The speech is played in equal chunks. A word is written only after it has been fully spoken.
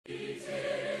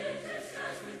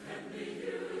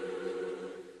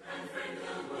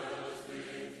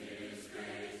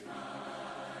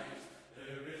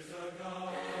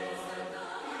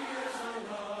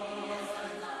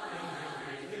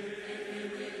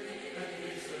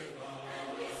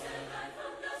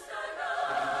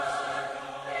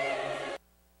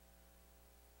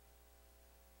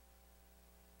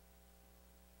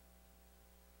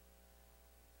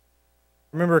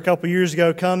Remember a couple years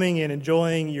ago coming and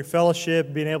enjoying your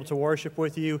fellowship, being able to worship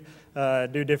with you,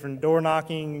 do different door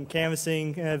knocking,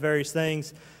 canvassing, various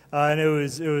things, and it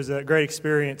was a great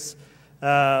experience.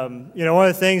 One of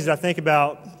the things that I think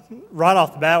about right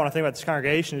off the bat when I think about this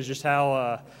congregation is just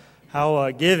how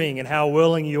giving and how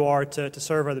willing you are to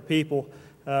serve other people.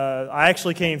 I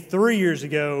actually came 3 years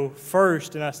ago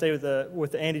first, and I stayed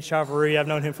with Andy Chavarie. I've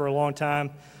known him for a long time.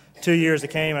 2 years I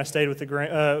came, and I stayed with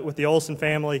the Olson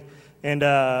family. And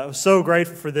I was so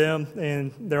grateful for them,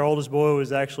 and their oldest boy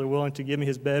was actually willing to give me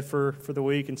his bed for the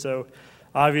week, and so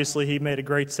obviously he made a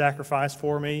great sacrifice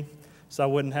for me so I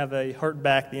wouldn't have a hurt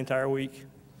back the entire week.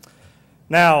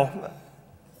 Now,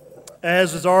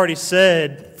 as was already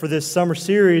said, for this summer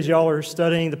series, y'all are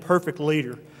studying the perfect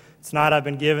leader. Tonight I've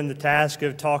been given the task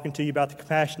of talking to you about the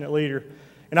compassionate leader,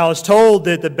 and I was told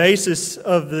that the basis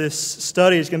of this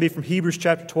study is going to be from Hebrews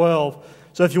chapter 12.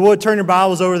 So if you would, turn your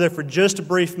Bibles over there for just a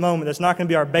brief moment. That's not going to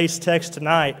be our base text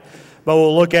tonight, but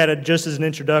we'll look at it just as an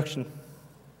introduction.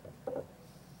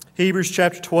 Hebrews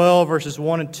chapter 12, verses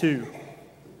 1 and 2.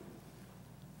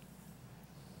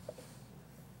 It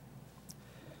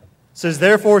says,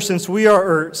 "Therefore, since we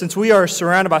are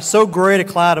surrounded by so great a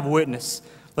cloud of witness,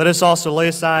 let us also lay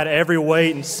aside every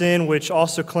weight and sin which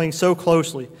also clings so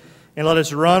closely, and let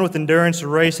us run with endurance the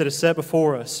race that is set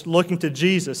before us, looking to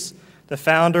Jesus, the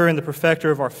founder and the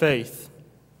perfecter of our faith."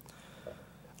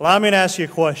 Allow me to ask you a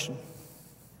question.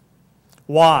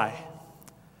 Why?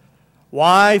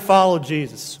 Why follow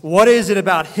Jesus? What is it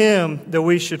about Him that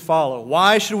we should follow?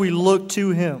 Why should we look to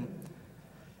Him?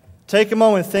 Take a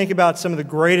moment and think about some of the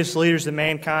greatest leaders that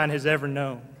mankind has ever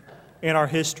known in our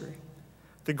history.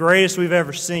 The greatest we've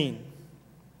ever seen.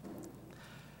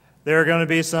 There are going to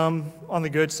be some on the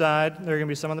good side. There are going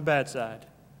to be some on the bad side.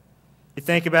 You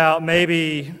think about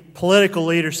maybe political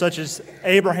leaders such as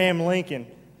Abraham Lincoln,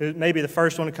 who may be the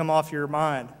first one to come off your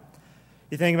mind.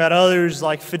 You think about others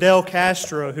like Fidel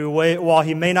Castro, who, while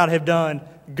he may not have done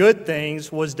good things,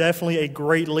 was definitely a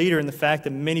great leader in the fact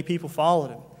that many people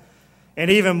followed him. And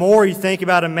even more, you think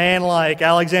about a man like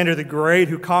Alexander the Great,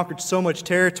 who conquered so much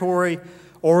territory,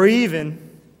 or even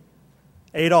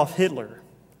Adolf Hitler,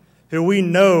 who we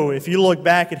know, if you look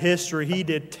back at history, he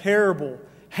did terrible,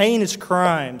 heinous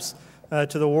crimes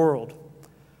to the world.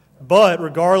 But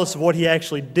regardless of what he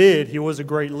actually did, he was a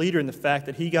great leader in the fact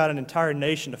that he got an entire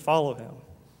nation to follow him.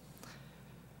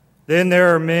 Then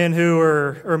there are men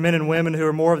and women who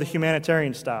are more of the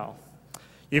humanitarian style.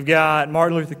 You've got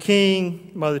Martin Luther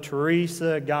King, Mother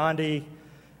Teresa, Gandhi.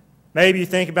 Maybe you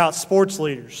think about sports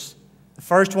leaders. The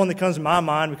first one that comes to my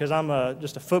mind, because I'm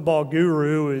just a football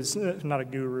guru, is not a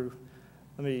guru.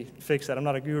 Let me fix that. I'm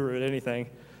not a guru at anything.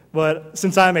 But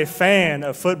since I'm a fan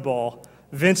of football,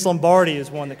 Vince Lombardi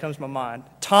is one that comes to my mind.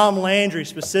 Tom Landry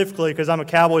specifically, because I'm a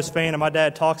Cowboys fan and my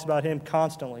dad talks about him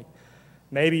constantly.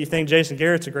 Maybe you think Jason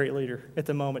Garrett's a great leader at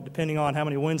the moment, depending on how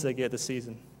many wins they get this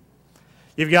season.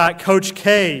 You've got Coach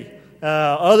K,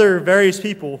 other various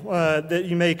people that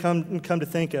you may come to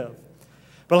think of.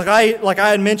 But like I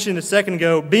had mentioned a second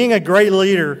ago, being a great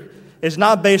leader is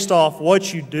not based off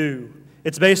what you do.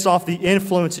 It's based off the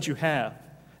influence that you have.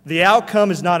 The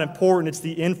outcome is not important, it's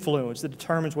the influence that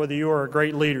determines whether you are a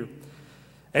great leader.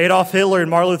 Adolf Hitler and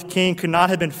Martin Luther King could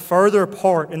not have been further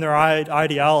apart in their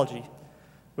ideology,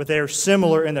 but they are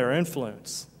similar in their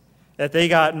influence, that they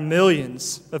got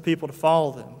millions of people to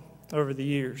follow them over the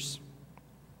years.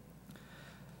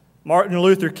 Martin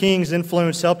Luther King's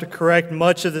influence helped to correct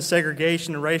much of the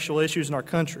segregation and racial issues in our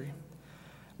country.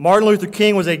 Martin Luther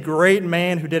King was a great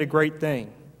man who did a great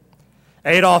thing.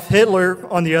 Adolf Hitler,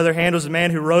 on the other hand, was a man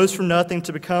who rose from nothing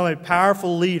to become a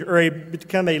powerful leader, or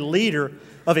become a leader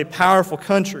of a powerful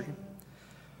country.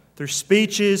 Through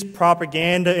speeches,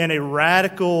 propaganda, and a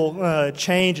radical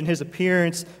change in his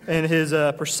appearance and his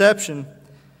perception,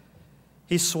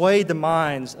 he swayed the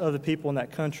minds of the people in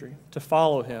that country to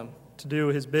follow him, to do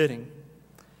his bidding.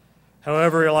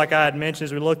 However, like I had mentioned,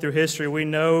 as we look through history, we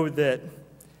know that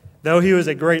though he was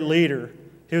a great leader,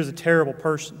 he was a terrible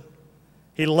person.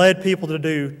 He led people to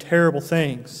do terrible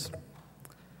things.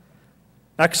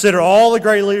 Now consider all the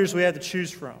great leaders we have to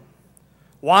choose from.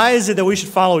 Why is it that we should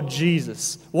follow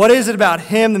Jesus? What is it about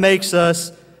Him that makes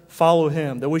us follow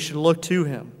Him, that we should look to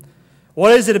Him?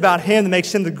 What is it about Him that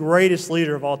makes Him the greatest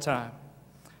leader of all time?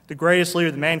 The greatest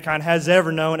leader that mankind has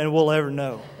ever known and will ever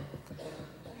know.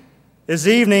 This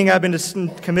evening, I've been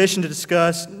commissioned to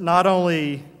discuss not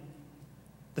only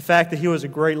the fact that He was a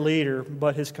great leader,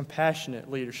 but His compassionate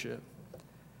leadership.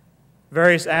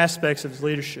 Various aspects of His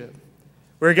leadership.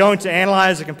 We're going to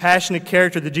analyze the compassionate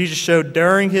character that Jesus showed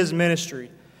during His ministry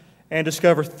and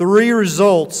discover 3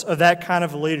 results of that kind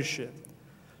of leadership.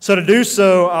 So to do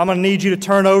so, I'm going to need you to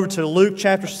turn over to Luke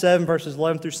chapter 7, verses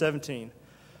 11 through 17.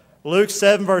 Luke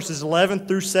 7, verses 11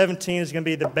 through 17 is going to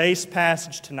be the base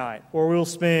passage tonight, where we'll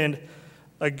spend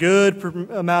a good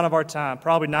amount of our time,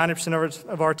 probably 90%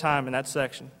 of our time in that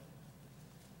section.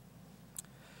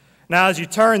 Now, as you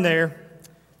turn there,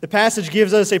 the passage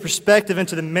gives us a perspective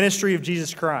into the ministry of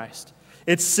Jesus Christ.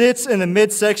 It sits in the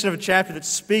midsection of a chapter that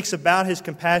speaks about his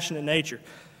compassionate nature.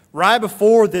 Right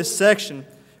before this section,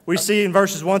 we see in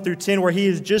verses 1 through 10 where he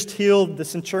has just healed the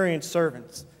centurion's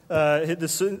servants.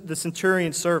 The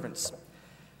centurion's servants.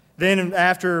 Then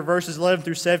after verses 11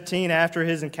 through 17, after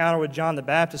his encounter with John the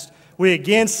Baptist, we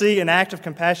again see an act of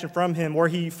compassion from him where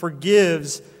he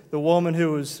forgives the woman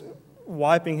who was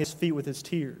wiping his feet with his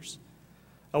tears.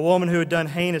 A woman who had done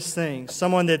heinous things.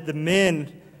 Someone that the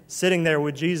men sitting there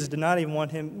with Jesus did not even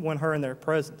want her in their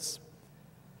presence.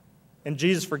 And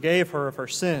Jesus forgave her of her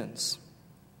sins.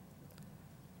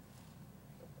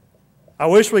 I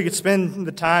wish we could spend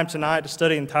the time tonight to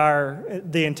study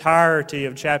the entirety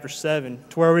of chapter 7,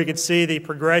 to where we could see the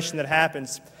progression that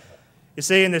happens. You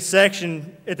see in this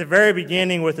section, at the very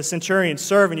beginning with the centurion's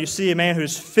servant, you see a man who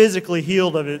is physically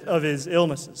healed of his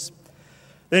illnesses.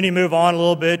 Then you move on a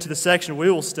little bit to the section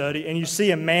we will study, and you see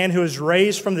a man who is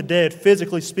raised from the dead,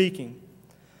 physically speaking.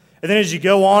 And then as you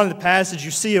go on in the passage,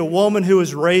 you see a woman who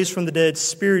is raised from the dead,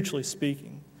 spiritually speaking.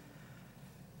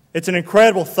 It's an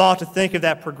incredible thought to think of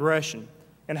that progression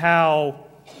and how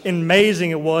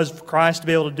amazing it was for Christ to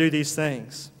be able to do these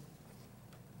things.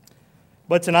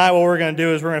 But tonight what we're going to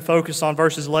do is we're going to focus on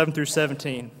verses 11 through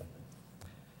 17.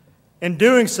 In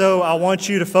doing so, I want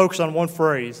you to focus on one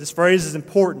phrase. This phrase is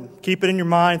important. Keep it in your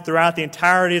mind throughout the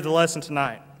entirety of the lesson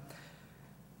tonight.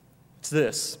 It's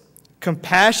this: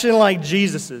 compassion like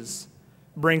Jesus's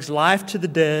brings life to the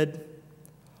dead,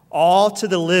 all to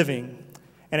the living,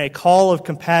 and a call of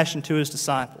compassion to his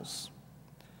disciples.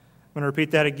 I'm going to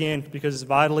repeat that again because it's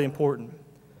vitally important.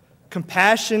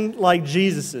 Compassion like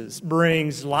Jesus's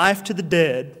brings life to the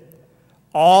dead,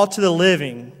 all to the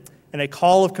living, and a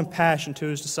call of compassion to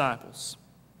his disciples.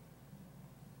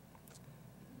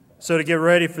 So to get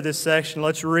ready for this section,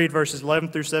 let's read verses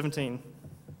 11 through 17.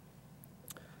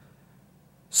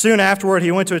 Soon afterward,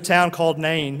 he went to a town called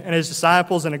Nain, and his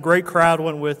disciples and a great crowd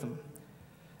went with him.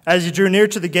 As he drew near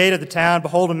to the gate of the town,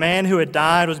 behold, a man who had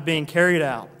died was being carried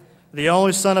out, the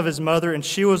only son of his mother, and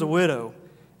she was a widow,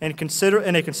 and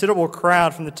a considerable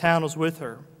crowd from the town was with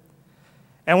her.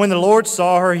 And when the Lord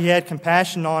saw her, he had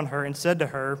compassion on her, and said to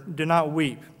her, "Do not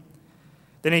weep."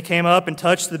 Then he came up and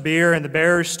touched the bier, and the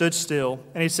bearers stood still.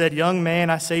 And he said, "Young man,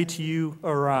 I say to you,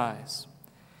 arise."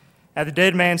 And the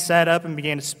dead man sat up and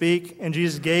began to speak, and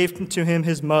Jesus gave to him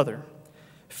his mother.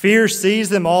 Fear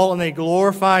seized them all, and they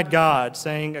glorified God,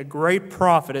 saying, "A great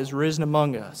prophet has risen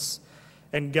among us,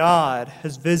 and God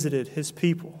has visited his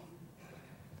people."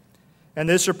 And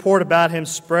this report about him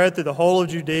spread through the whole of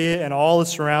Judea and all the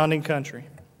surrounding country.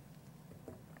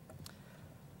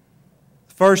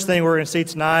 The first thing we're going to see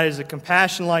tonight is that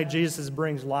compassion like Jesus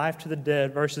brings life to the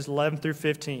dead, verses 11 through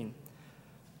 15.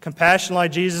 Compassion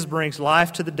like Jesus brings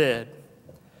life to the dead.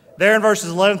 There in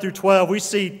verses 11 through 12, we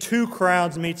see two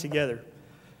crowds meet together.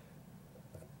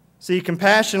 See,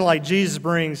 compassion like Jesus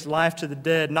brings life to the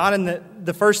dead. Not in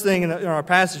the first thing in our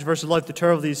passage, verses 11 through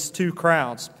 12, these two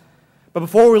crowds. But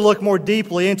before we look more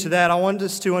deeply into that, I want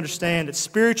us to understand that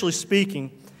spiritually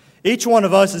speaking, each one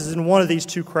of us is in one of these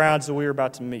two crowds that we are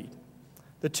about to meet.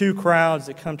 The two crowds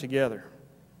that come together.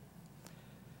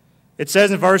 It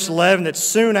says in verse 11 that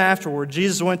soon afterward,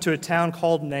 Jesus went to a town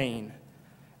called Nain.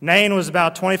 Nain was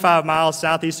about 25 miles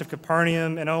southeast of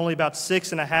Capernaum and only about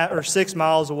 6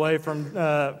 miles away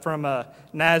from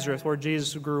Nazareth, where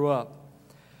Jesus grew up.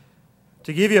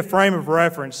 To give you a frame of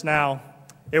reference, now,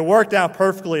 it worked out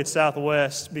perfectly at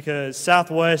Southwest because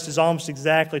Southwest is almost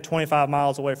exactly 25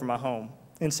 miles away from my home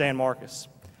in San Marcos.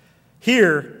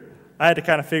 Here, I had to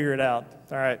kind of figure it out.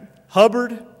 All right,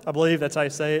 Hubbard, I believe that's how you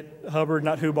say it. Hubbard,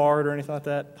 not Hubbard or anything like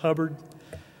that.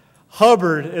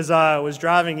 Hubbard, as I was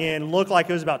driving in, looked like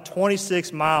it was about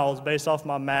 26 miles based off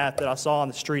my map that I saw on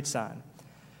the street sign.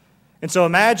 And so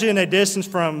imagine a distance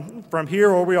from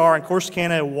here where we are in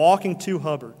Corsicana walking to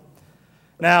Hubbard.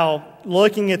 Now,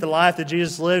 looking at the life that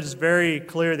Jesus lived, it's very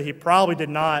clear that he probably did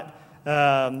not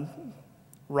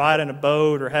ride in a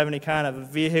boat or have any kind of a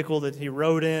vehicle that he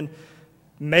rode in.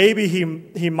 Maybe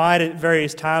he might at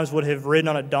various times would have ridden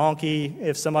on a donkey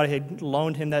if somebody had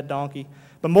loaned him that donkey.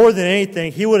 But more than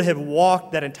anything, he would have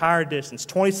walked that entire distance,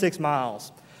 26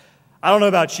 miles. I don't know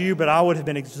about you, but I would have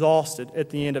been exhausted at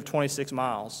the end of 26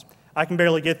 miles. I can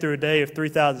barely get through a day of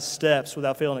 3,000 steps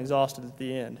without feeling exhausted at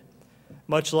the end,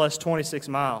 much less 26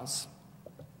 miles.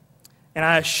 And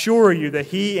I assure you that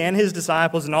he and his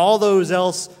disciples and all those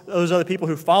other people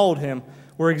who followed him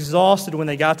were exhausted when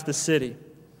they got to the city.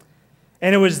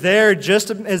 And it was there,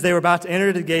 just as they were about to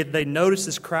enter the gate, that they noticed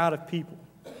this crowd of people.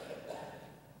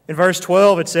 In verse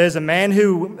 12, it says, a man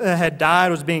who had died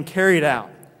was being carried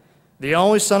out, the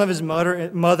only son of his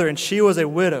mother, and she was a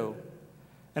widow,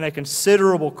 and a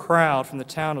considerable crowd from the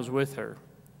town was with her.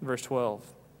 Verse 12.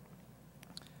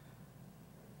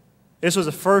 This was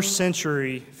a first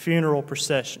century funeral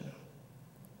procession.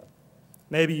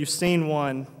 Maybe you've seen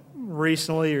one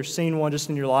recently or seen one just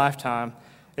in your lifetime.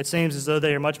 It seems as though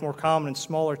they are much more common in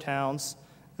smaller towns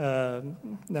than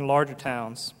larger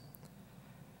towns.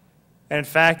 And in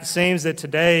fact, it seems that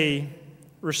today,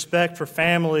 respect for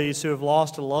families who have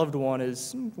lost a loved one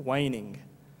is waning.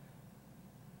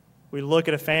 We look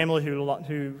at a family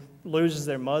who loses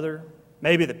their mother,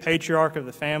 maybe the patriarch of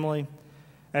the family,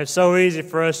 and it's so easy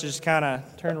for us to just kind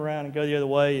of turn around and go the other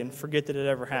way and forget that it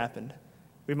ever happened.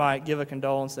 We might give a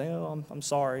condolence and say, oh, I'm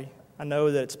sorry. I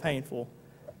know that it's painful.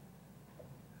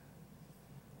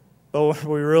 But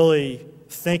when we really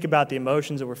think about the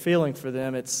emotions that we're feeling for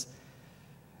them, it's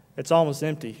almost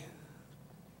empty.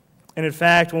 And in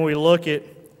fact, when we look at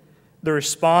the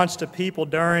response to people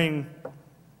during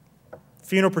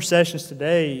funeral processions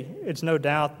today, it's no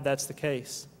doubt that that's the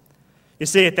case. You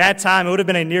see, at that time, it would have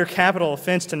been a near capital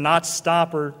offense to not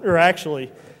stop or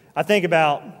actually, I think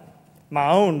about my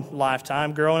own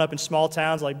lifetime, growing up in small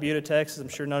towns like Buda, Texas. I'm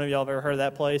sure none of y'all have ever heard of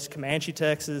that place. Comanche,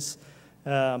 Texas.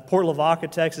 Port Lavaca,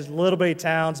 Texas. Little bitty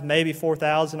towns, maybe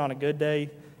 4,000 on a good day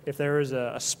if there was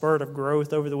a spurt of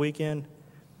growth over the weekend.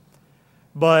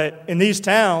 But in these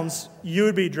towns, you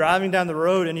would be driving down the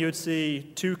road and you would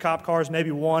see 2 cop cars,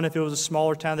 maybe 1 if it was a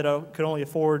smaller town that could only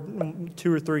afford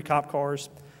 2 or 3 cop cars.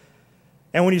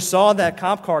 And when you saw that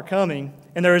cop car coming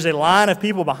and there was a line of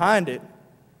people behind it,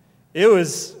 it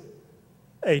was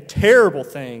a terrible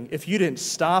thing if you didn't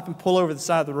stop and pull over the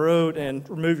side of the road and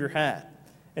remove your hat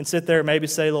and sit there and maybe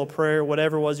say a little prayer,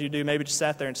 whatever it was you do, maybe just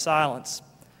sat there in silence.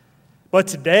 But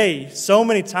today, so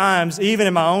many times, even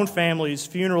in my own family's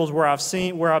funerals where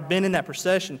I've been in that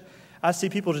procession, I see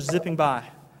people just zipping by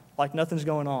like nothing's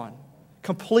going on.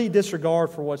 Complete disregard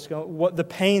for what the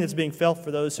pain that's being felt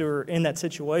for those who are in that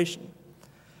situation.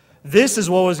 This is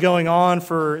what was going on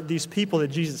for these people that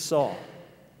Jesus saw.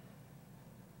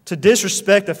 To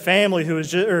disrespect a family who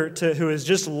has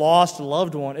just lost a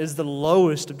loved one is the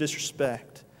lowest of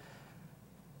disrespect.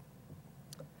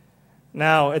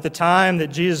 Now, at the time that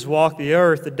Jesus walked the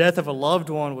earth, the death of a loved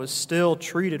one was still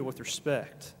treated with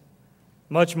respect,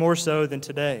 much more so than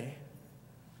today.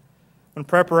 When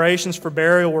preparations for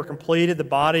burial were completed, the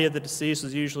body of the deceased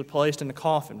was usually placed in a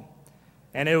coffin,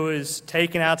 and it was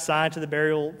taken outside to the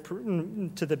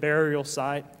burial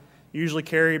site, usually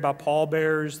carried by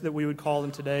pallbearers that we would call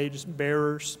them today, just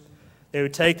bearers. They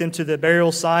would take them to the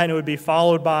burial site, and it would be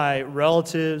followed by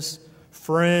relatives,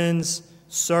 friends,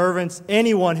 servants,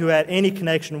 anyone who had any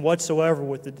connection whatsoever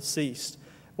with the deceased,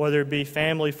 whether it be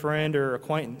family, friend, or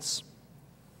acquaintance.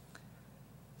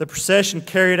 The procession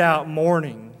carried out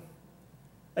mourning,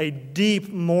 a deep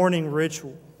mourning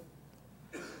ritual.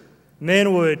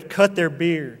 Men would cut their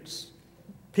beards.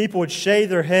 People would shave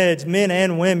their heads, men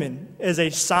and women, as a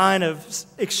sign of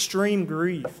extreme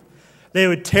grief. They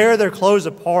would tear their clothes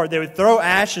apart. They would throw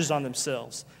ashes on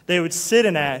themselves. They would sit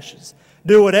in ashes.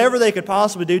 Do whatever they could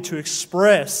possibly do to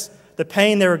express the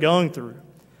pain they were going through.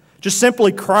 Just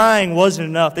simply crying wasn't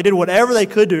enough. They did whatever they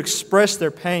could to express their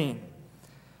pain.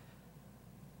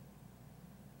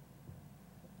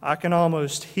 I can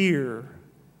almost hear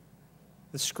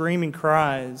the screaming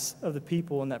cries of the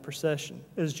people in that procession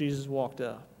as Jesus walked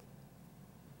up,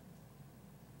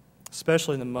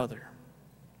 especially the mother.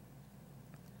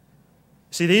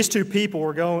 See, these two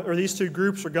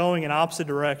groups were going in opposite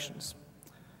directions.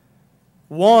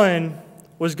 One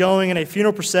was going in a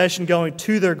funeral procession going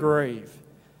to their grave.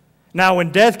 Now,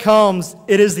 when death comes,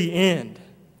 it is the end.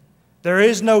 There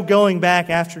is no going back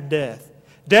after death.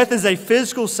 Death is a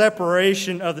physical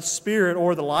separation of the spirit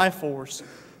or the life force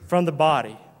from the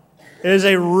body. It is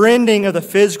a rending of the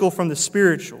physical from the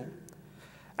spiritual.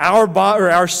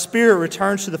 Our spirit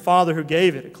returns to the Father who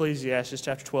gave it, Ecclesiastes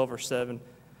chapter 12, verse 7.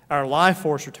 Our life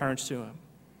force returns to Him.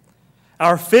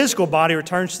 Our physical body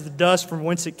returns to the dust from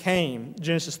whence it came,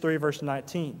 Genesis 3, verse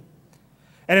 19.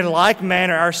 And in like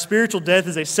manner, our spiritual death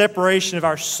is a separation of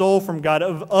our soul from God,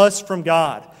 of us from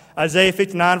God. Isaiah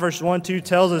 59, verse 1, 2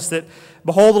 tells us that,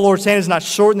 behold, the Lord's hand is not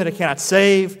shortened that it cannot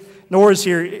save, nor is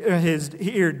his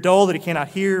ear dull that he cannot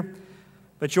hear.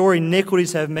 But your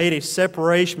iniquities have made a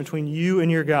separation between you and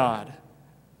your God.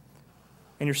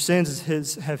 And your sins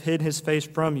have hidden His face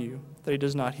from you, that He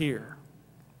does not hear.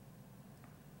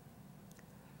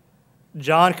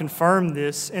 John confirmed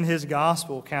this in his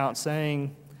gospel account,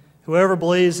 saying, "Whoever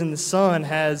believes in the Son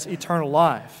has eternal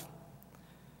life.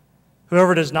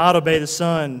 Whoever does not obey the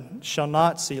Son shall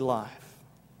not see life,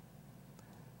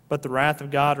 but the wrath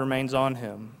of God remains on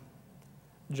him."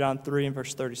 John 3 and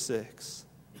verse 36.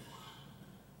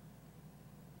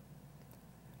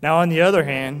 Now, on the other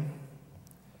hand,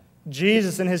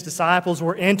 Jesus and his disciples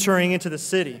were entering into the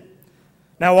city.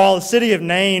 Now, while the city of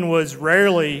Nain was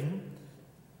rarely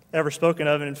ever spoken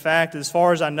of, and in fact, as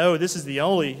far as I know, this is the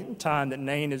only time that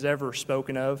Nain is ever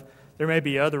spoken of. There may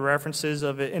be other references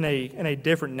of it in a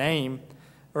different name,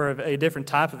 or of a different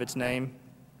type of its name.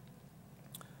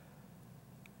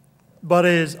 But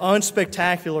as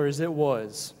unspectacular as it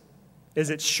was, as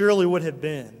it surely would have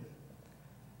been,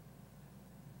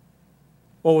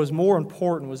 what was more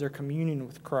important was their communion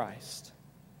with Christ.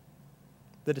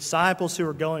 The disciples who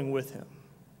were going with him,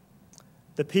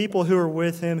 the people who were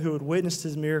with him who had witnessed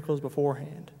his miracles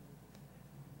beforehand,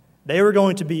 they were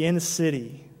going to be in the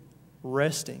city,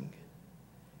 resting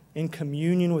in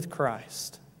communion with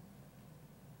Christ,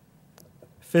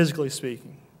 physically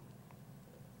speaking.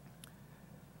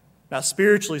 Now,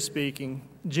 spiritually speaking,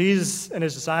 Jesus and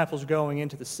his disciples were going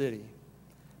into the city,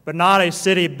 but not a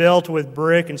city built with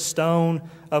brick and stone,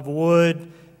 of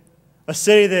wood, a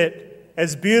city that,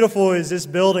 as beautiful as this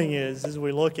building is, as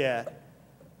we look at,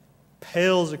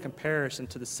 pales in comparison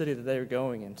to the city that they were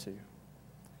going into.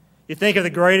 You think of the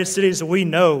greatest cities that we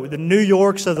know, the New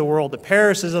Yorks of the world, the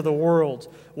Parises of the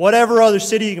world, whatever other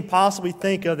city you can possibly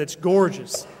think of that's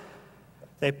gorgeous,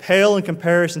 they pale in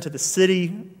comparison to the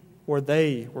city where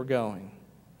they were going.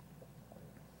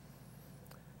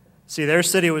 See, their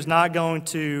city was not going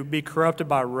to be corrupted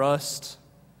by rust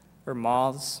or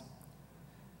moths.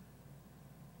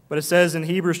 But it says in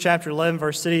Hebrews chapter 11,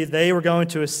 verse 6, they were going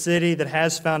to a city that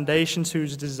has foundations,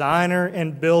 whose designer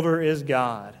and builder is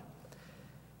God.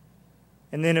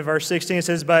 And then in verse 16 it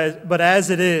says, but as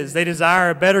it is, they desire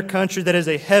a better country that is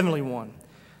a heavenly one.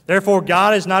 Therefore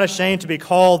God is not ashamed to be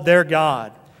called their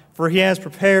God, for he has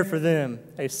prepared for them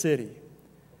a city.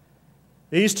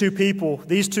 These two people,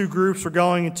 these two groups were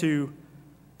going into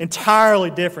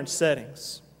entirely different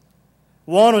settings.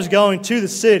 One was going to the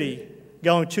city,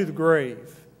 going to the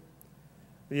grave.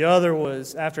 The other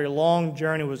was, after a long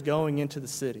journey, was going into the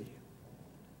city.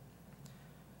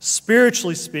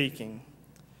 Spiritually speaking,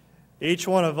 each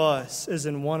one of us is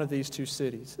in one of these two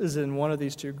cities, is in one of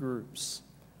these two groups.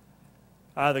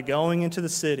 Either going into the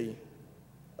city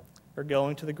or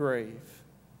going to the grave.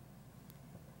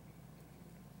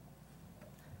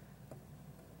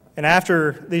 And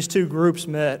after these two groups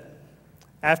met,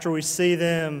 after we see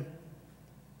them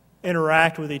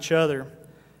interact with each other,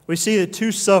 we see the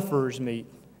two sufferers meet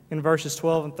in verses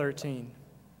 12 and 13.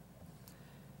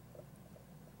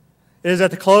 It is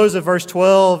at the close of verse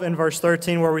 12 and verse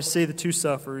 13 where we see the two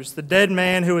sufferers. The dead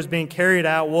man who was being carried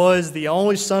out was the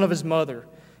only son of his mother,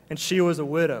 and she was a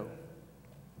widow.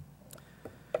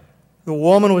 The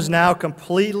woman was now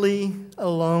completely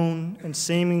alone and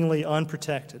seemingly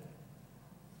unprotected.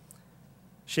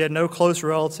 She had no close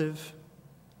relative,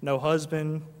 no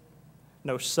husband,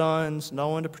 no sons, no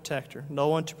one to protect her, no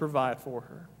one to provide for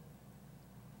her.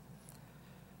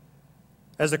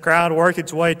 As the crowd worked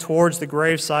its way towards the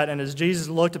gravesite, and as Jesus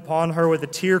looked upon her with the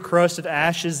tear-crusted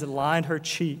ashes that lined her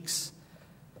cheeks,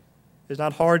 it's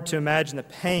not hard to imagine the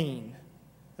pain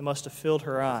that must have filled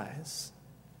her eyes.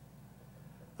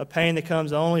 A pain that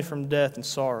comes only from death and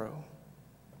sorrow.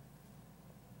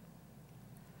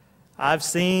 I've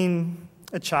seen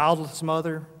a childless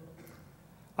mother.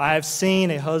 I have seen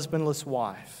a husbandless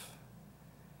wife.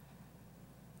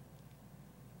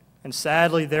 And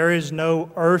sadly, there is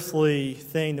no earthly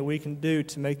thing that we can do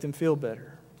to make them feel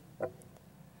better.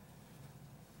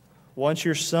 Once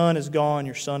your son is gone,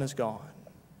 your son is gone.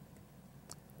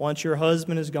 Once your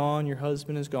husband is gone, your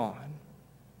husband is gone.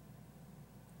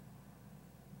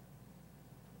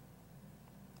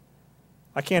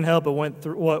 I can't help but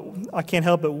wonder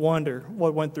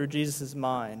what went through Jesus'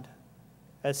 mind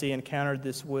as he encountered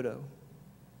this widow.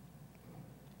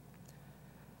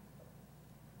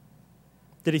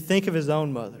 Did he think of his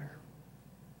own mother?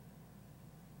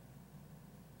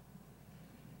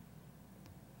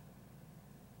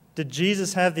 Did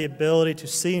Jesus have the ability to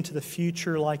see into the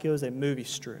future like it was a movie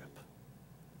strip?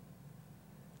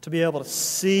 To be able to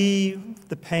see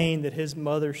the pain that his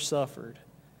mother suffered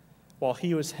while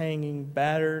he was hanging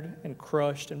battered and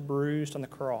crushed and bruised on the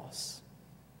cross?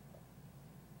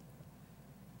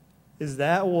 Is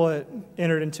that what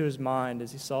entered into his mind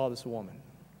as he saw this woman,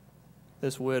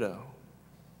 this widow?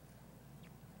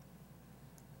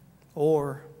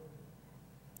 Or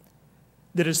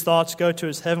did his thoughts go to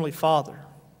his heavenly Father,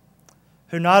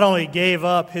 who not only gave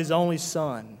up his only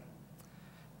son,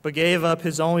 but gave up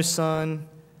his only son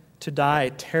to die a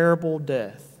terrible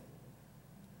death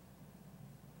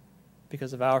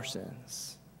because of our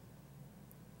sins,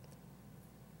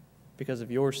 because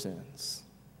of your sins.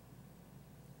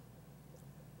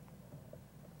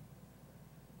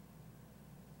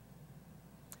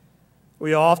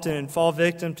 We often fall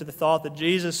victim to the thought that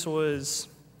Jesus was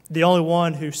the only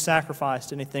one who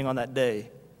sacrificed anything on that day.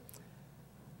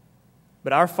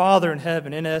 But our Father in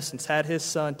heaven, in essence, had his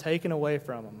Son taken away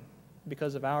from him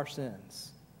because of our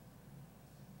sins.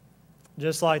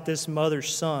 Just like this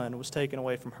mother's son was taken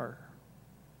away from her.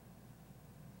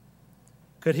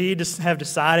 Could he have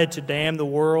decided to damn the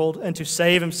world and to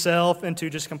save himself and to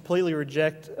just completely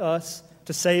reject us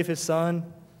to save his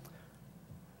Son?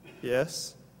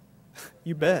 Yes,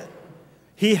 you bet.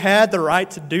 He had the right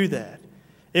to do that.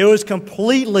 It was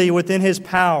completely within his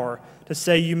power to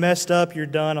say, you messed up, you're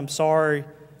done, I'm sorry,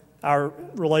 our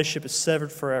relationship is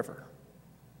severed forever.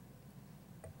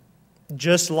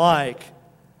 Just like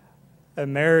a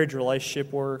marriage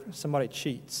relationship where somebody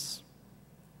cheats.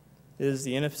 It is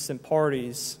the innocent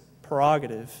party's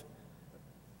prerogative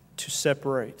to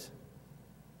separate.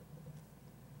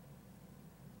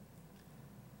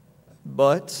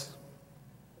 But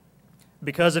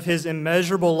because of his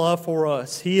immeasurable love for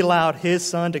us, he allowed his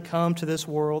Son to come to this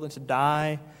world and to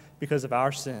die because of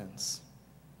our sins.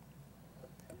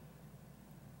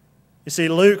 You see,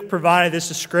 Luke provided this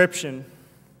description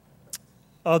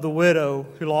of the widow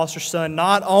who lost her son,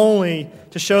 not only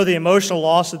to show the emotional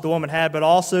loss that the woman had, but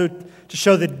also to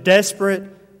show the desperate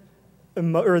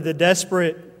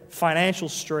financial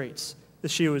straits that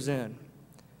she was in.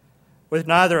 With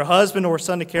neither a husband nor a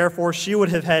son to care for, she would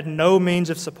have had no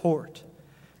means of support.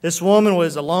 This woman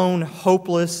was alone,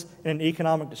 hopeless, and in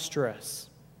economic distress.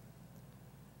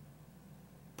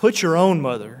 Put your own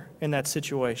mother in that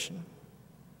situation.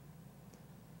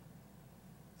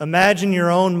 Imagine your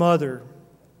own mother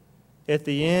at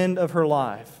the end of her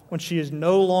life, when she is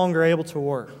no longer able to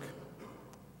work,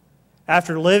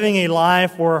 after living a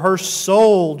life where her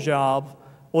sole job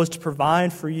was to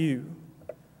provide for you,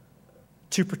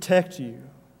 to protect you.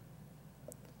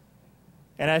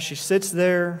 And as she sits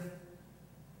there,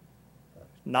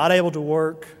 not able to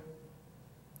work,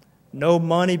 no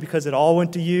money because it all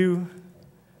went to you,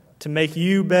 to make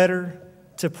you better,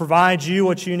 to provide you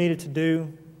what you needed to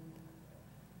do,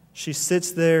 she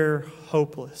sits there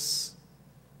hopeless.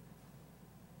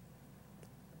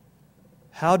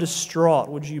 How distraught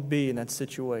would you be in that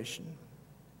situation?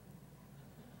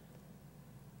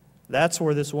 That's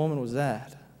where this woman was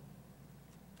at.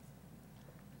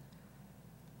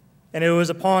 And it was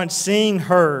upon seeing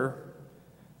her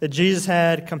that Jesus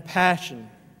had compassion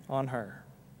on her.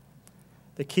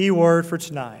 The key word for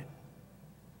tonight,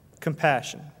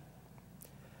 compassion.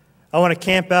 I want to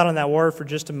camp out on that word for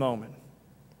just a moment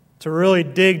to really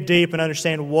dig deep and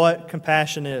understand what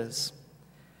compassion is.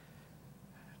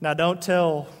 Now, don't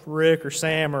tell Rick or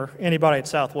Sam or anybody at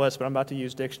Southwest, but I'm about to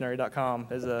use dictionary.com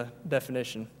as a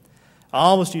definition. I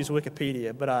almost used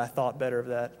Wikipedia, but I thought better of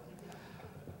that.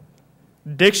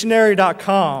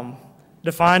 Dictionary.com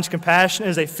defines compassion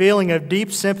as a feeling of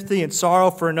deep sympathy and sorrow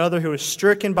for another who is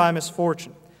stricken by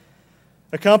misfortune,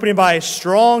 accompanied by a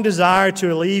strong desire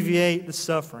to alleviate the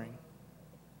suffering.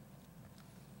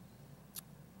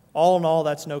 All in all,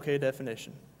 that's an okay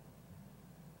definition.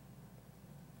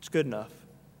 It's good enough.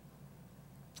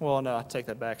 Well, no, I take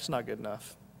that back. It's not good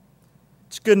enough.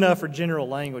 It's good enough for general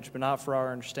language, but not for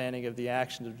our understanding of the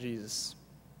actions of Jesus.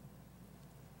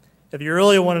 If you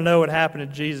really want to know what happened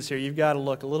to Jesus here, you've got to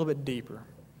look a little bit deeper.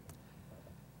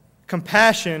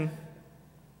 Compassion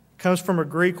comes from a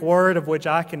Greek word of which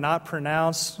I cannot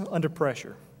pronounce under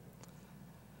pressure.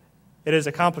 It is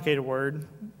a complicated word,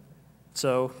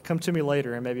 so come to me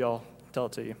later and maybe I'll tell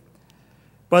it to you.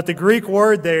 But the Greek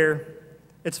word there,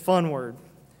 it's a fun word.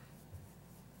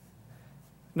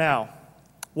 Now,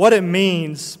 what it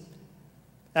means,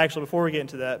 actually, before we get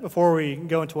into that, before we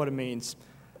go into what it means,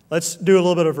 let's do a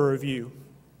little bit of a review.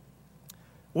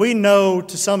 We know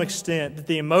to some extent that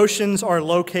the emotions are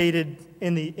located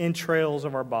in the entrails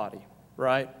of our body,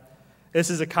 right? This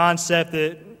is a concept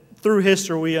that through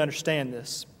history we understand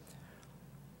this.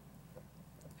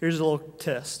 Here's a little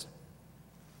test.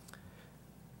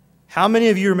 How many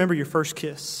of you remember your first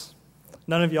kiss?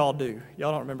 None of y'all do.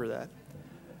 Y'all don't remember that.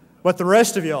 But the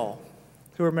rest of y'all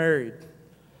who are married,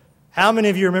 how many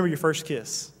of you remember your first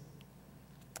kiss?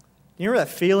 Do you remember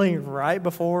that feeling right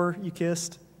before you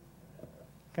kissed?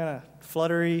 Kind of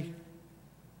fluttery,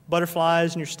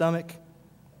 butterflies in your stomach?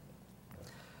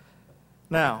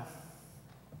 Now,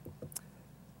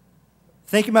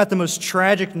 Think about the most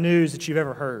tragic news that you've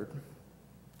ever heard.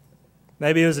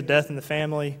 Maybe it was a death in the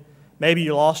family. Maybe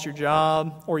you lost your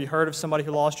job, or you heard of somebody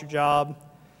who lost your job.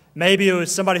 Maybe it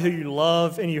was somebody who you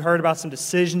love and you heard about some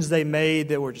decisions they made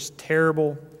that were just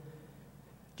terrible.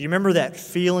 Do you remember that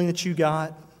feeling that you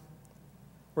got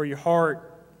where your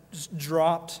heart just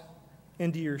dropped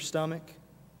into your stomach?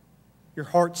 Your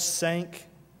heart sank. It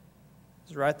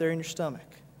was right there in your stomach.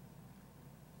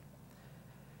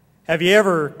 Have you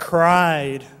ever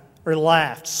cried or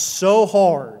laughed so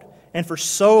hard and for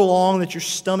so long that your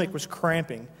stomach was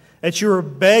cramping, that you were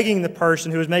begging the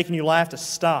person who was making you laugh to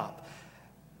stop?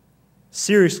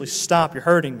 Seriously, stop, you're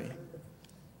hurting me.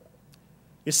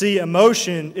 You see,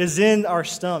 emotion is in our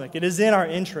stomach. It is in our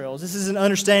entrails. This is an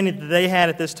understanding that they had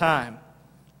at this time.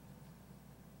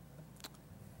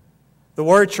 The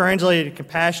word translated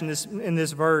compassion in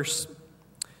this verse,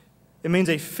 it means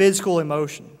a physical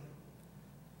emotion,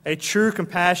 a true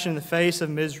compassion in the face of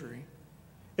misery.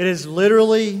 It is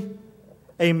literally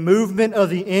a movement of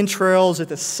the entrails at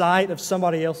the sight of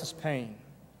somebody else's pain.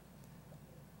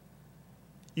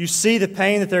 You see the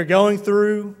pain that they're going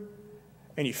through,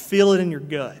 and you feel it in your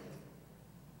gut.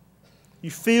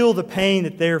 You feel the pain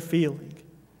that they're feeling.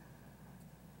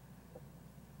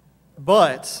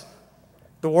 But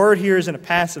the word here is in a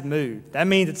passive mood. That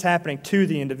means it's happening to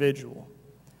the individual,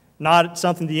 not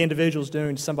something the individual is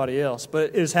doing to somebody else, but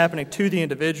it is happening to the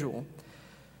individual.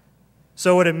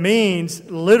 So what it means,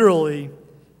 literally,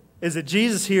 is that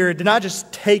Jesus here did not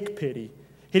just take pity.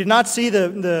 He did not see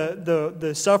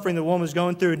the suffering the woman was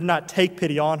going through and did not take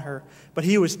pity on her, but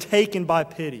he was taken by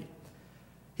pity.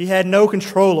 He had no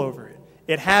control over it.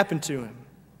 It happened to him.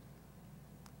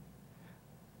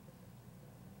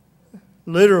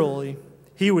 Literally,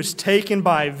 he was taken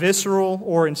by a visceral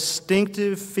or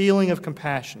instinctive feeling of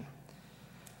compassion.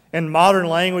 In modern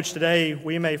language today,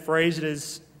 we may phrase it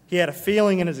as he had a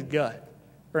feeling in his gut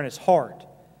or in his heart,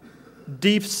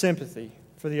 deep sympathy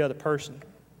for the other person.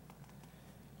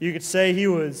 You could say he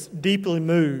was deeply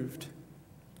moved.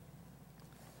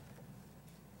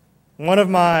 One of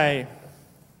my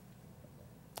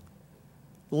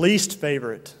least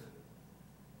favorite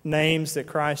names that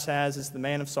Christ has is the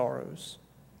Man of Sorrows.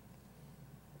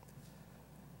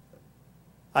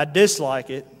 I dislike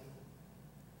it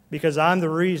because I'm the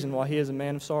reason why he is a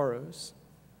man of sorrows.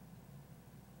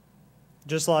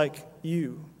 Just like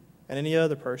you and any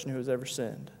other person who has ever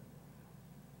sinned,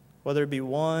 whether it be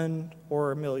one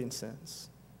or a million sins.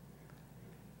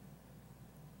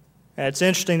 And it's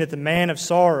interesting that the man of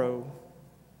sorrow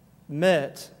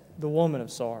met the woman of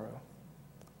sorrow,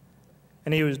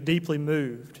 and he was deeply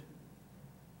moved.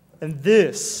 And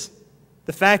this,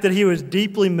 the fact that he was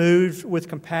deeply moved with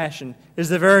compassion, is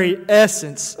the very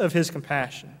essence of his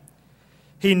compassion.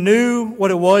 He knew what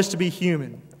it was to be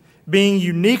human, being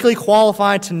uniquely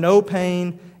qualified to know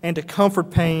pain and to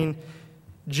comfort pain.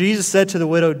 Jesus said to the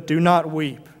widow, "Do not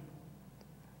weep."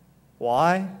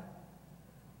 Why?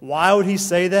 Why would he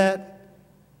say that?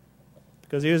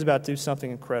 Because he was about to do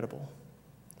something incredible.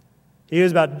 He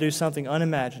was about to do something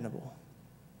unimaginable.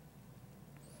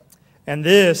 And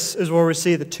this is where we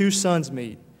see the two sons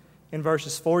meet in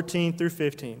verses 14 through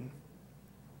 15.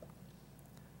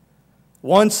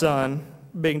 One son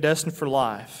being destined for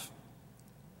life,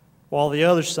 while the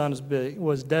other son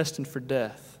was destined for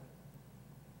death.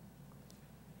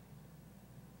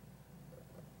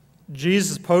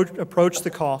 Jesus approached the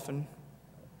coffin,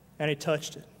 and he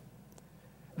touched it.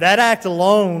 That act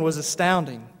alone was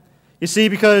astounding. You see,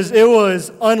 because it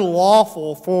was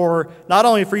unlawful for not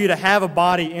only for you to have a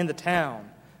body in the town,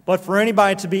 but for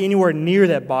anybody to be anywhere near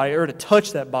that body or to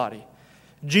touch that body.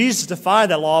 Jesus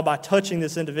defied that law by touching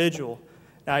this individual.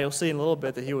 Now, you'll see in a little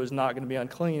bit that he was not going to be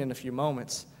unclean in a few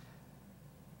moments.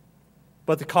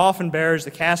 But the coffin bearers,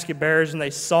 the casket bearers, when they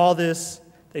saw this,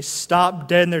 they stopped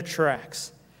dead in their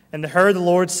tracks. And they heard the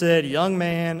Lord said, "Young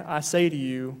man, I say to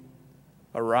you,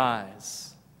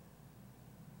 arise."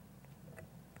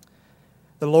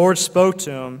 The Lord spoke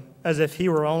to him as if he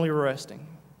were only resting.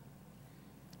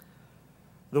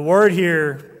 The word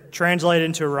here, translated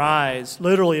into arise,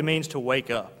 literally means to wake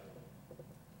up.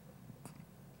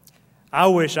 I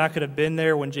wish I could have been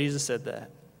there when Jesus said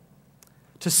that.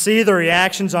 To see the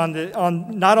reactions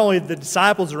on not only the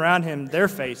disciples around him, their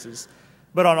faces,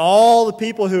 but on all the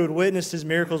people who had witnessed his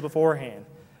miracles beforehand.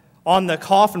 On the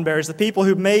coffin bearers, the people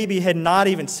who maybe had not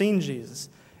even seen Jesus.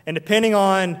 And depending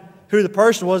on who the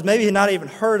person was, maybe had not even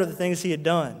heard of the things he had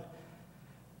done.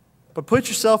 But put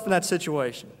yourself in that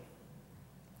situation.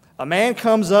 A man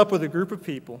comes up with a group of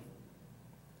people,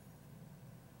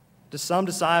 to some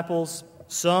disciples,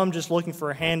 some just looking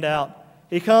for a handout.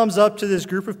 He comes up to this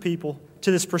group of people,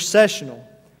 to this processional,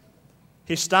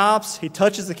 He stops, he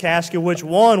touches the casket, which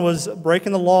one was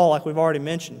breaking the law, like we've already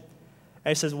mentioned.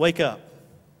 And he says, "Wake up.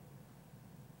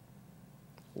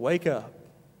 Wake up."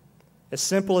 As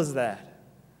simple as that.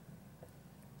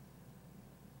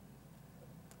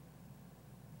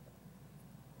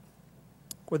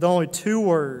 With only 2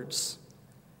 words,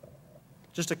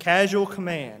 just a casual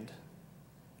command.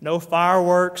 No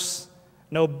fireworks,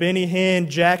 no Benny Hinn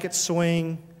jacket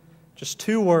swing, just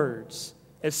 2 words.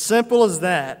 As simple as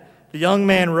that, the young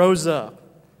man rose up.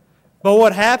 But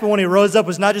what happened when he rose up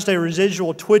was not just a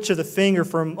residual twitch of the finger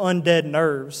from undead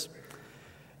nerves.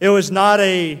 It was not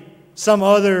some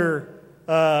other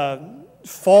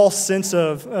false sense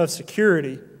of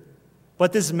security.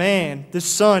 But this man, this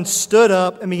son, stood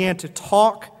up and began to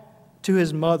talk to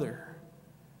his mother.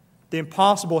 The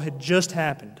impossible had just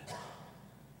happened.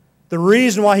 The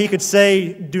reason why he could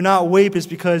say, "Do not weep," is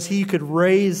because he could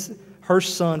raise her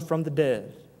son from the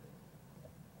dead.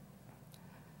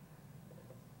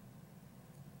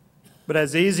 But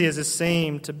as easy as it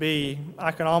seemed to be,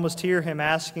 I can almost hear him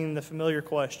asking the familiar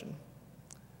question: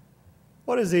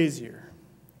 what is easier?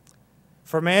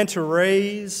 For a man to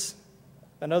raise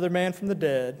another man from the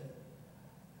dead,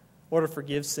 or to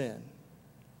forgive sin?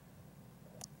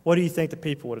 What do you think the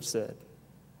people would have said?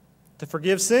 To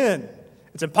forgive sin.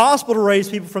 It's impossible to raise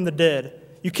people from the dead.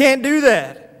 You can't do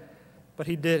that. But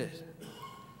he did it.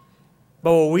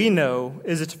 But what we know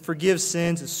is that to forgive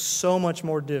sins is so much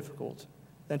more difficult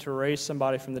than to raise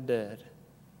somebody from the dead.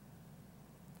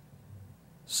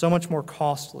 So much more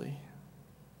costly.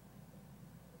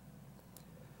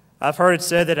 I've heard it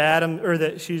said that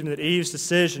that Eve's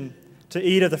decision to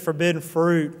eat of the forbidden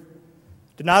fruit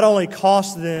did not only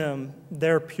cost them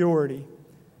their purity,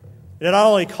 it did not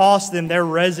only cost them their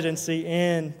residency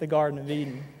in the Garden of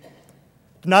Eden,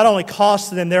 it did not only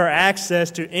cost them their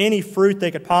access to any fruit they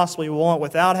could possibly want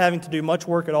without having to do much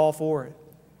work at all for it.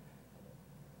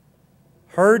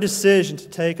 Her decision to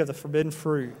take of the forbidden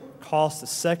fruit cost the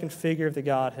second figure of the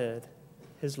Godhead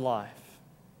his life.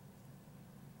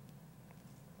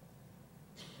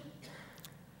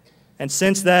 And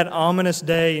since that ominous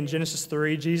day in Genesis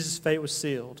 3, Jesus' fate was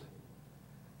sealed.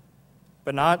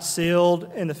 But not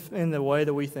sealed in the way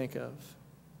that we think of.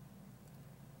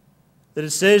 The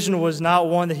decision was not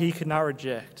one that he could not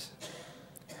reject.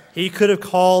 He could have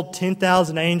called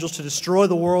 10,000 angels to destroy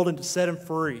the world and to set him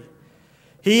free.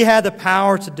 He had the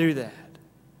power to do that,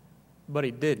 but he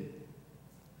didn't.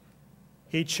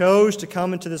 He chose to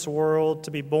come into this world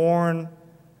to be born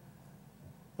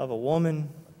of a woman,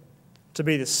 to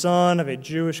be the son of a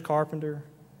Jewish carpenter,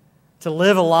 to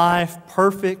live a life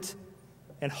perfect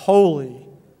and holy,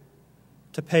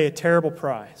 to pay a terrible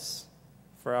price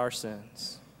for our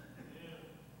sins.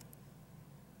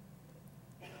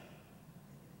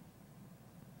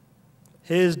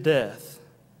 His death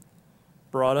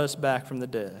brought us back from the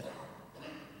dead.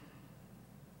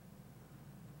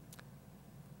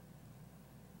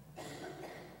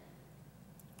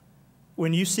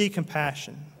 When you see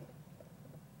compassion,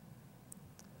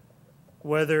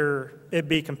 whether it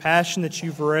be compassion that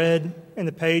you've read in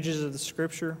the pages of the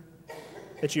Scripture,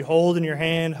 that you hold in your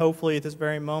hand, hopefully at this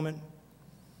very moment,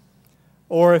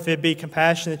 or if it be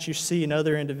compassion that you see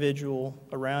another individual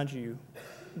around you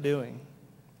doing,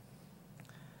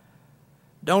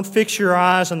 don't fix your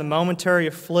eyes on the momentary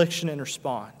affliction and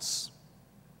response.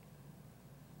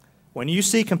 When you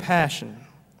see compassion,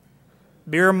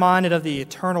 be reminded of the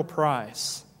eternal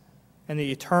price and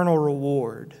the eternal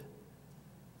reward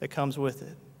that comes with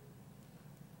it.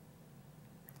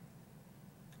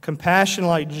 Compassion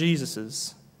like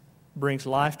Jesus's brings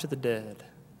life to the dead.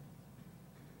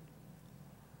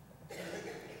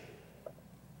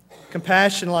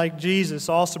 Compassion like Jesus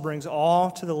also brings awe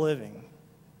to the living.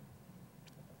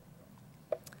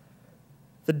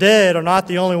 The dead are not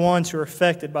the only ones who are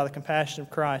affected by the compassion of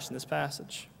Christ in this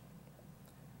passage.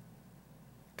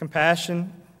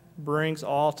 Compassion brings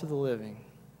awe to the living.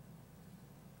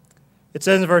 It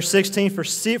says in verse 16,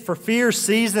 For fear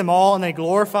seized them all, and they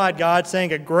glorified God,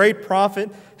 saying, A great prophet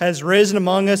has risen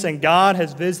among us, and God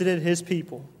has visited his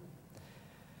people.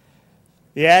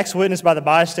 The acts witnessed by the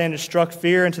bystanders struck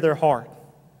fear into their heart,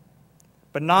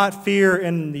 but not fear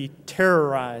in the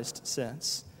terrorized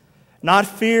sense, not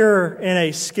fear in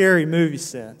a scary movie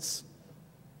sense.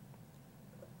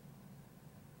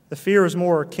 The fear was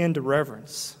more akin to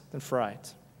reverence than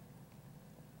fright.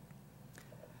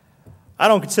 I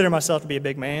don't consider myself to be a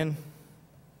big man,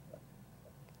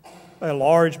 a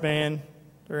large man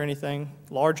or anything,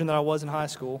 larger than I was in high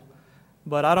school,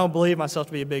 but I don't believe myself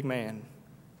to be a big man.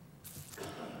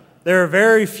 There are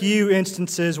very few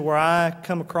instances where I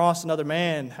come across another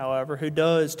man, however, who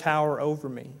does tower over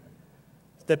me.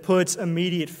 that puts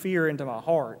immediate fear into my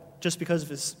heart just because of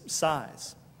his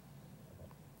size.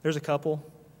 There's a couple.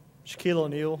 Shaquille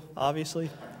O'Neal, obviously.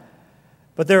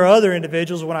 But there are other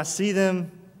individuals, when I see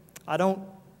them, I'm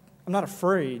not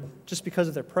afraid just because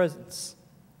of their presence.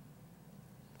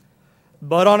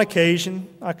 But on occasion,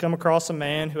 I come across a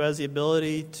man who has the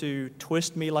ability to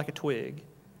twist me like a twig.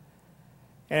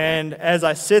 And as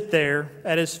I sit there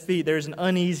at his feet, there's an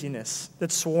uneasiness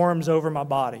that swarms over my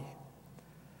body,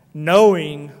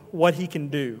 knowing what he can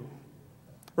do,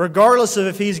 regardless of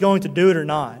if he's going to do it or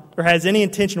not, or has any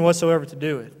intention whatsoever to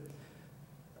do it.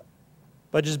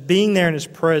 But just being there in his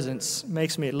presence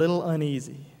makes me a little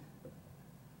uneasy.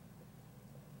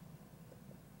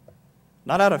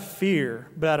 Not out of fear,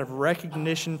 but out of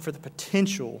recognition for the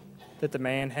potential that the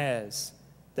man has,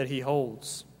 that he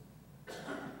holds.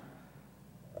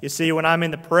 You see, when I'm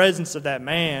in the presence of that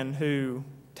man who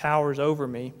towers over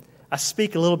me, I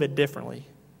speak a little bit differently.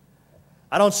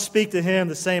 I don't speak to him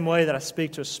the same way that I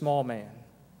speak to a small man.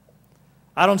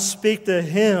 I don't speak to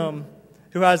him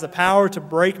who has the power to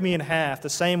break me in half the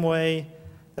same way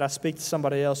that I speak to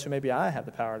somebody else who maybe I have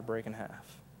the power to break in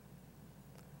half.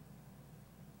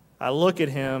 I look at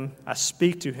him, I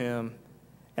speak to him,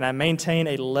 and I maintain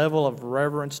a level of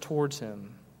reverence towards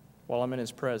him while I'm in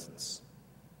his presence.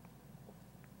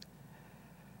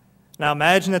 Now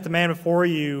imagine that the man before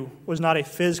you was not a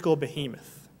physical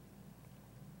behemoth.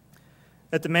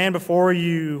 That the man before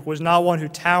you was not one who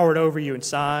towered over you in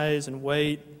size and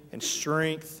weight and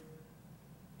strength,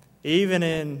 even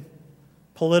in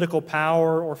political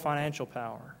power or financial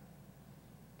power.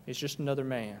 He's just another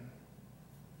man.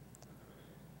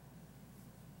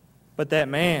 But that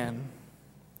man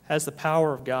has the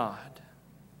power of God.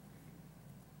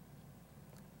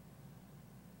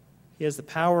 He has the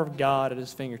power of God at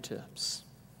his fingertips.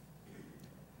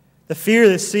 The fear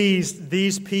that seized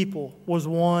these people was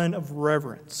one of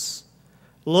reverence,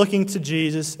 looking to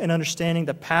Jesus and understanding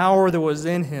the power that was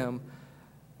in him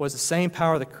was the same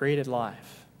power that created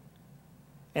life.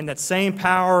 And that same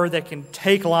power that can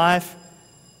take life,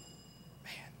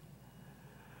 man,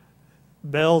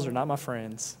 bells are not my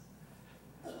friends.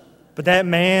 But that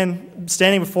man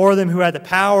standing before them who had the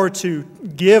power to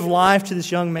give life to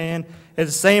this young man is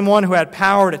the same one who had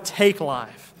power to take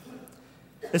life.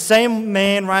 The same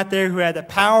man right there who had the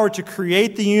power to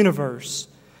create the universe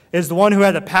is the one who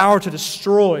had the power to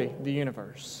destroy the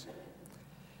universe.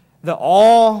 The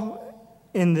awe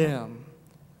in them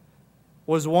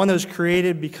was one that was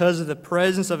created because of the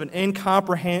presence of an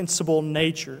incomprehensible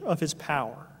nature of his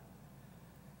power.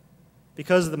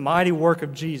 Because of the mighty work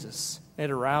of Jesus, it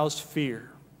aroused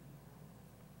fear.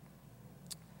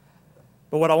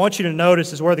 But what I want you to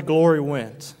notice is where the glory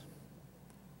went.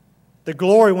 The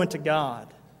glory went to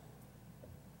God.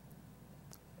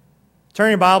 Turn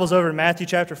your Bibles over to Matthew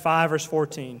chapter 5, verse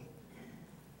 14.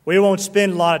 We won't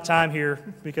spend a lot of time here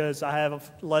because I have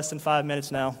less than 5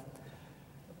 minutes now.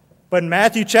 But in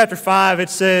Matthew chapter 5, it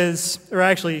says,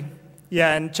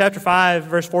 in chapter 5,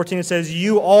 verse 14, it says,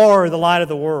 "You are the light of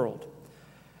the world."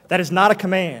 That is not a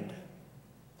command.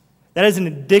 That is an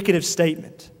indicative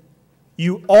statement.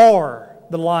 You are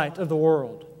the light of the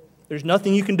world. There's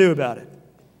nothing you can do about it.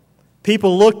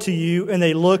 People look to you, and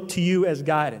they look to you as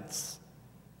guidance.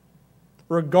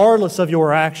 Regardless of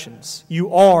your actions,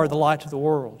 you are the light of the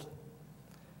world.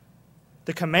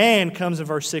 The command comes in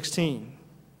verse 16.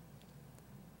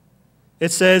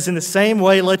 It says, "In the same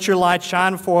way, let your light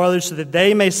shine before others so that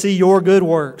they may see your good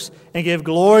works and give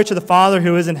glory to the Father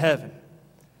who is in heaven."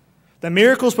 The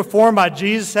miracles performed by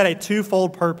Jesus had a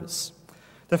twofold purpose.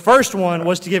 The first one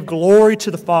was to give glory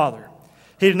to the Father.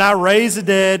 He did not raise the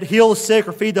dead, heal the sick,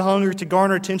 or feed the hungry to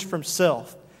garner attention for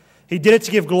himself. He did it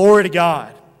to give glory to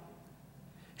God.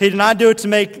 He did not do it to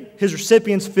make his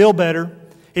recipients feel better.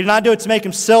 He did not do it to make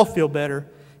himself feel better.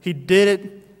 He did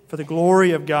it for the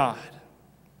glory of God.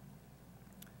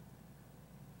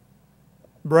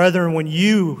 Brethren, when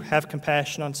you have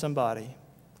compassion on somebody,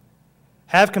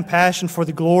 have compassion for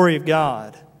the glory of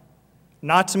God,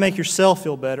 not to make yourself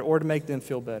feel better or to make them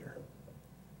feel better.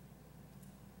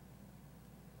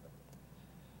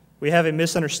 We have a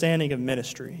misunderstanding of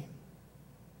ministry.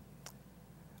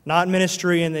 Not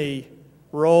ministry in the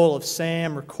role of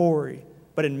Sam or Corey,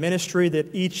 but in ministry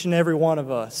that each and every one of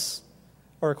us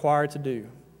are required to do,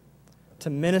 to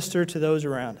minister to those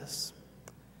around us.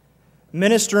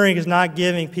 Ministering is not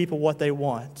giving people what they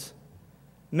want.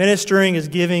 Ministering is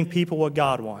giving people what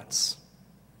God wants.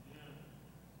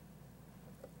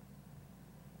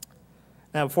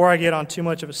 Now, before I get on too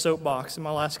much of a soapbox in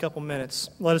my last couple minutes,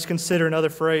 let us consider another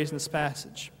phrase in this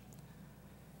passage.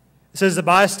 It says, "The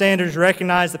bystanders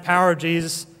recognized the power of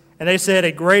Jesus, and they said,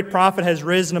 'A great prophet has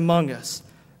risen among us.'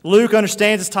 Luke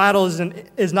understands his title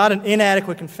is not an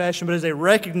inadequate confession, but is a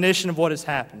recognition of what has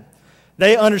happened.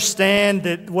 They understand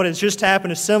that what has just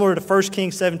happened is similar to 1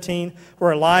 Kings 17,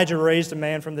 where Elijah raised a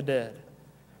man from the dead.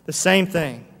 The same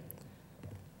thing.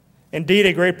 Indeed,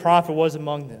 a great prophet was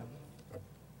among them.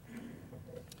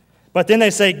 But then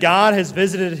they say, God has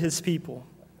visited his people.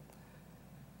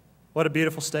 What a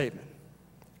beautiful statement.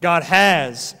 God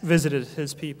has visited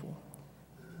his people.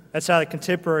 That's how the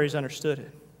contemporaries understood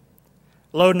it.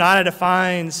 Lodonida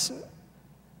defines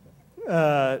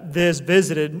this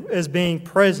visited as being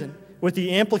present with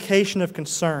the implication of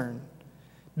concern,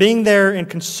 being there and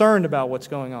concerned about what's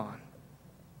going on.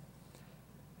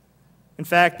 In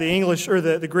fact, the English or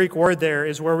the Greek word there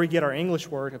is where we get our English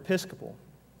word episcopal.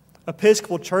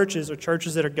 Episcopal churches are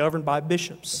churches that are governed by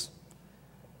bishops.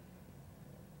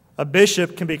 A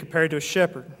bishop can be compared to a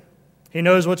shepherd. He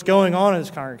knows what's going on in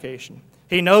his congregation.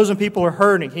 He knows when people are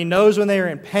hurting. He knows when they are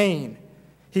in pain.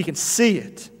 He can see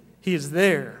it. He is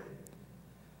there.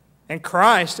 And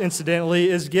Christ, incidentally,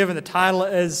 is given the title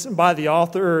as by the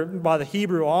author, or by the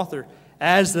Hebrew author,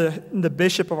 as the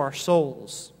bishop of our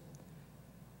souls,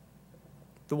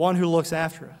 the one who looks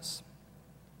after us.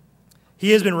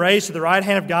 He has been raised to the right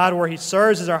hand of God where he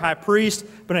serves as our high priest,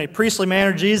 but in a priestly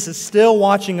manner, Jesus is still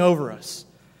watching over us,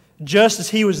 just as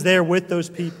he was there with those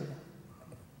people.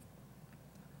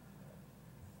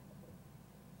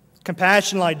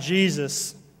 Compassion like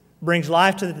Jesus brings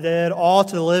life to the dead, all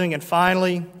to the living, and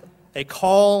finally, a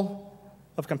call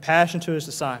of compassion to his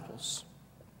disciples.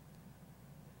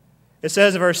 It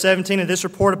says in verse 17, and this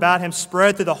report about him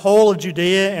spread through the whole of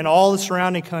Judea and all the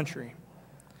surrounding country.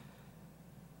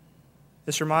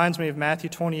 This reminds me of Matthew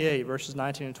 28, verses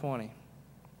 19 and 20.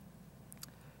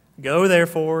 Go,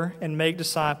 therefore, and make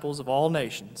disciples of all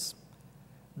nations,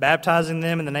 baptizing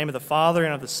them in the name of the Father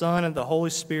and of the Son and of the Holy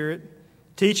Spirit,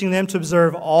 teaching them to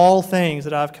observe all things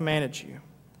that I have commanded you.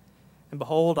 And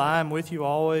behold, I am with you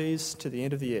always to the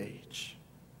end of the age.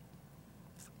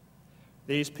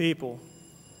 These people,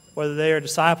 whether they are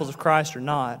disciples of Christ or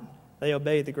not, they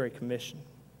obey the Great Commission.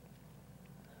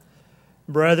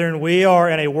 Brethren, we are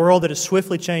in a world that is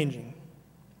swiftly changing.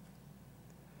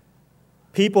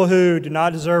 People who do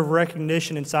not deserve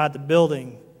recognition inside the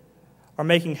building are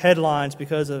making headlines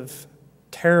because of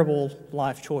terrible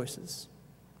life choices.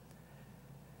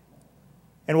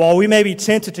 And while we may be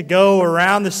tempted to go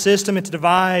around the system and to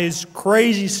devise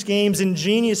crazy schemes,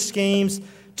 ingenious schemes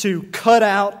to cut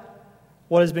out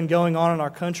what has been going on in our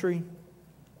country,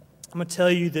 I'm going to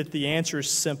tell you that the answer is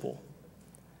simple.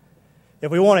 If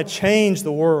we want to change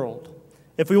the world,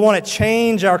 if we want to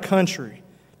change our country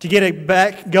to get it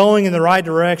back going in the right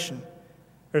direction,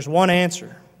 there's one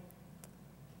answer.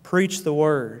 Preach the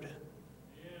word.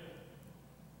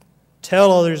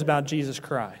 Tell others about Jesus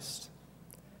Christ.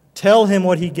 Tell him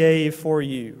what he gave for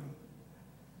you.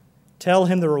 Tell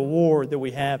him the reward that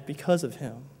we have because of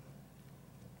him.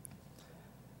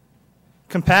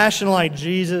 Compassion like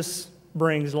Jesus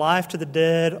brings life to the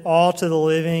dead, all to the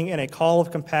living, and a call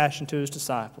of compassion to his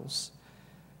disciples.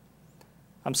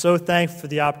 I'm so thankful for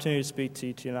the opportunity to speak to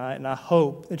you tonight, and I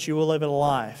hope that you will live a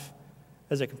life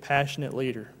as a compassionate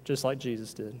leader, just like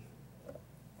Jesus did.